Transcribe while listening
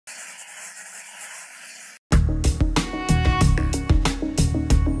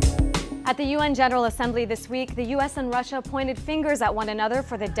At the UN General Assembly this week, the US and Russia pointed fingers at one another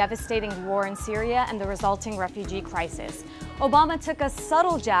for the devastating war in Syria and the resulting refugee crisis. Obama took a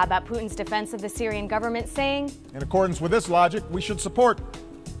subtle jab at Putin's defense of the Syrian government, saying, "In accordance with this logic, we should support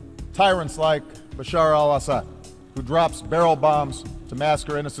tyrants like Bashar al-Assad, who drops barrel bombs to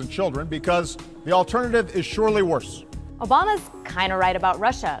massacre innocent children, because the alternative is surely worse." Obama's kind of right about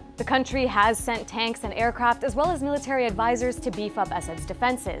Russia. The country has sent tanks and aircraft as well as military advisors to beef up Assad's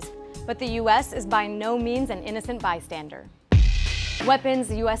defenses. But the US is by no means an innocent bystander. Weapons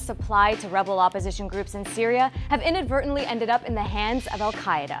the US supplied to rebel opposition groups in Syria have inadvertently ended up in the hands of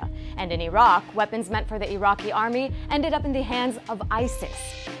al-Qaeda. And in Iraq, weapons meant for the Iraqi army ended up in the hands of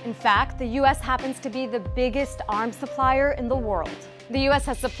ISIS. In fact, the US happens to be the biggest arms supplier in the world. The US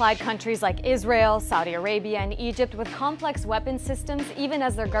has supplied countries like Israel, Saudi Arabia, and Egypt with complex weapon systems, even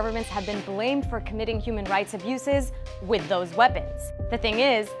as their governments have been blamed for committing human rights abuses with those weapons. The thing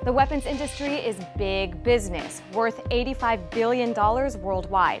is, the weapons industry is big business, worth $85 billion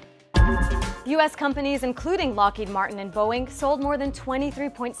worldwide. US companies, including Lockheed Martin and Boeing, sold more than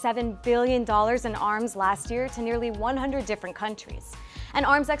 $23.7 billion in arms last year to nearly 100 different countries. And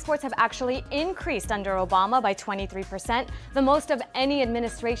arms exports have actually increased under Obama by 23%, the most of any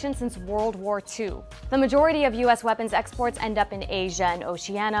administration since World War II. The majority of US weapons exports end up in Asia and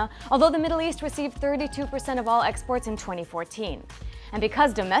Oceania, although the Middle East received 32% of all exports in 2014. And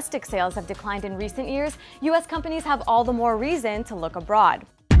because domestic sales have declined in recent years, US companies have all the more reason to look abroad.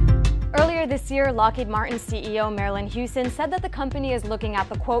 Earlier this year, Lockheed Martin CEO Marillyn Hewson said that the company is looking at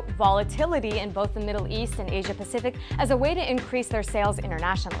the, quote, volatility in both the Middle East and Asia Pacific as a way to increase their sales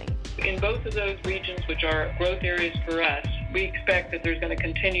internationally. In both of those regions, which are growth areas for us, we expect that there's going to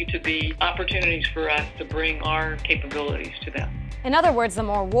continue to be opportunities for us to bring our capabilities to them. In other words, the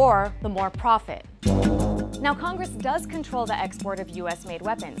more war, the more profit. Now, Congress does control the export of US-made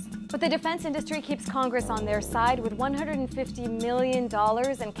weapons, but the defense industry keeps Congress on their side with $150 million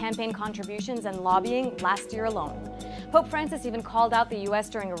in campaign contributions and lobbying last year alone. Pope Francis even called out the US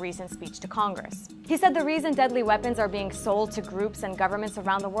during a recent speech to Congress. He said the reason deadly weapons are being sold to groups and governments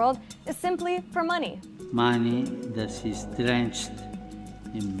around the world is simply for money. Money that is drenched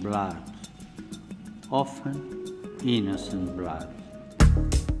in blood, often innocent blood.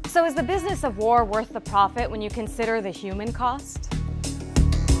 So is the business of war worth the profit when you consider the human cost?